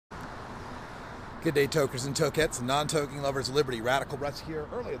Good day, tokers and tokettes and non-toking lovers of liberty. Radical Russ here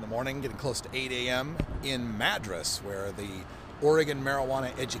early in the morning, getting close to 8 a.m. in Madras, where the Oregon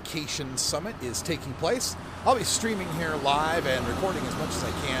Marijuana Education Summit is taking place. I'll be streaming here live and recording as much as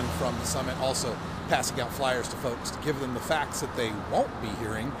I can from the summit, also passing out flyers to folks to give them the facts that they won't be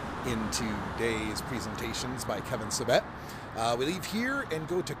hearing in today's presentations by Kevin Sabet. We leave here and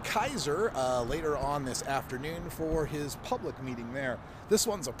go to Kaiser later on this afternoon for his public meeting there. This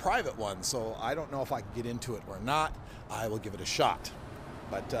one's a private one, so I don't know if I can get into it or not. I will give it a shot.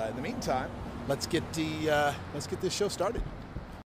 But in the meantime, let's get this show started.